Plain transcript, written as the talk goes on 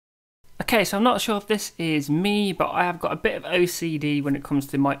Okay, so I'm not sure if this is me, but I have got a bit of OCD when it comes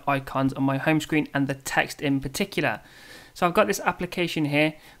to my icons on my home screen and the text in particular. So I've got this application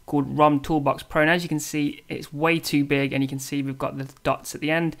here called ROM Toolbox Pro, and as you can see, it's way too big, and you can see we've got the dots at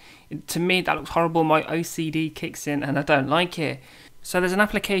the end. To me, that looks horrible. My OCD kicks in and I don't like it. So there's an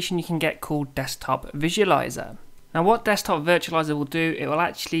application you can get called Desktop Visualiser. Now what Desktop Visualiser will do, it will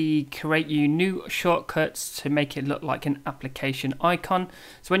actually create you new shortcuts to make it look like an application icon.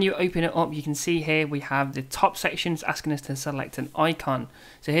 So when you open it up, you can see here we have the top sections asking us to select an icon.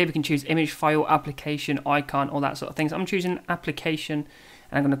 So here we can choose image, file, application, icon, all that sort of things. I'm choosing application,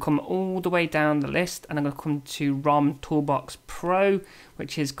 and I'm going to come all the way down the list, and I'm going to come to ROM Toolbox Pro,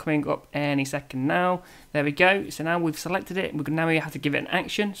 which is coming up any second now. There we go. So now we've selected it. Now we have to give it an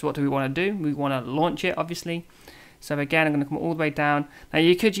action. So what do we want to do? We want to launch it, obviously. So again, I'm going to come all the way down. Now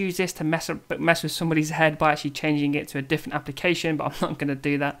you could use this to mess with somebody's head by actually changing it to a different application, but I'm not going to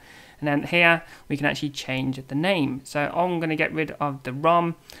do that. And then here we can actually change the name. So I'm going to get rid of the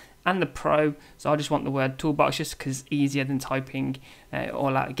ROM and the Pro. So I just want the word toolbox just because it's easier than typing it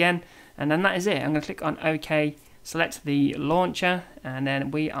all out again. And then that is it. I'm going to click on OK, select the launcher, and then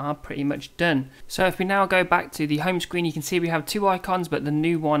we are pretty much done. So if we now go back to the home screen, you can see we have two icons, but the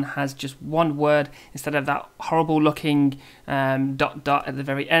new one has just one word instead of that horrible looking dot at the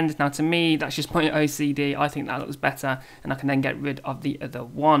very end. Now to me, that's just my OCD. I think that looks better, and I can then get rid of the other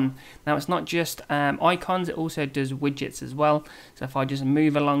one. Now it's not just icons, it also does widgets as well. So if I just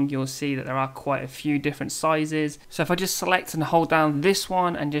move along, you'll see that there are quite a few different sizes. So if I just select and hold down this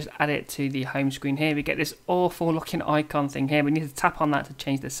one and just add it to the home screen here, we get this awful looking icon thing here. We need to tap on that to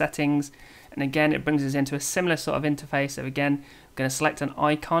change the settings, and again it brings us into a similar sort of interface. So again, I'm going to select an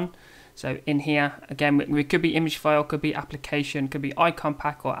icon. So in here again, we could be image file, could be application, could be icon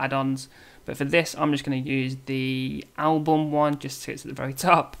pack or add-ons, but for this I'm just going to use the album one just so it's at the very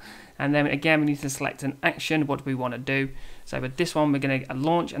top. And then again we need to select an action. What do we want to do? So with this one we're going to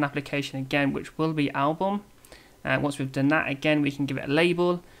launch an application again, which will be album. And once we've done that, again we can give it a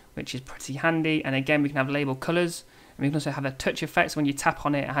label, which is pretty handy, and again we can have label colors. We can also have a touch effect, so when you tap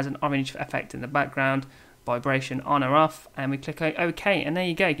on it, it has an orange effect in the background, vibration on or off, and we click OK, and there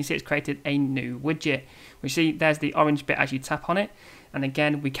you go. You can see it's created a new widget. We see there's the orange bit as you tap on it, and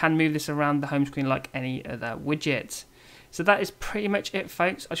again, we can move this around the home screen like any other widget. So that is pretty much it,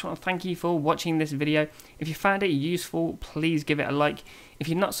 folks. I just want to thank you for watching this video. If you found it useful, please give it a like. If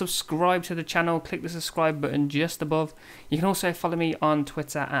you're not subscribed to the channel, click the subscribe button just above. You can also follow me on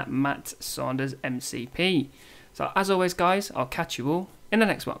Twitter at MattSaundersMCP. So as always guys, I'll catch you all in the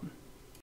next one.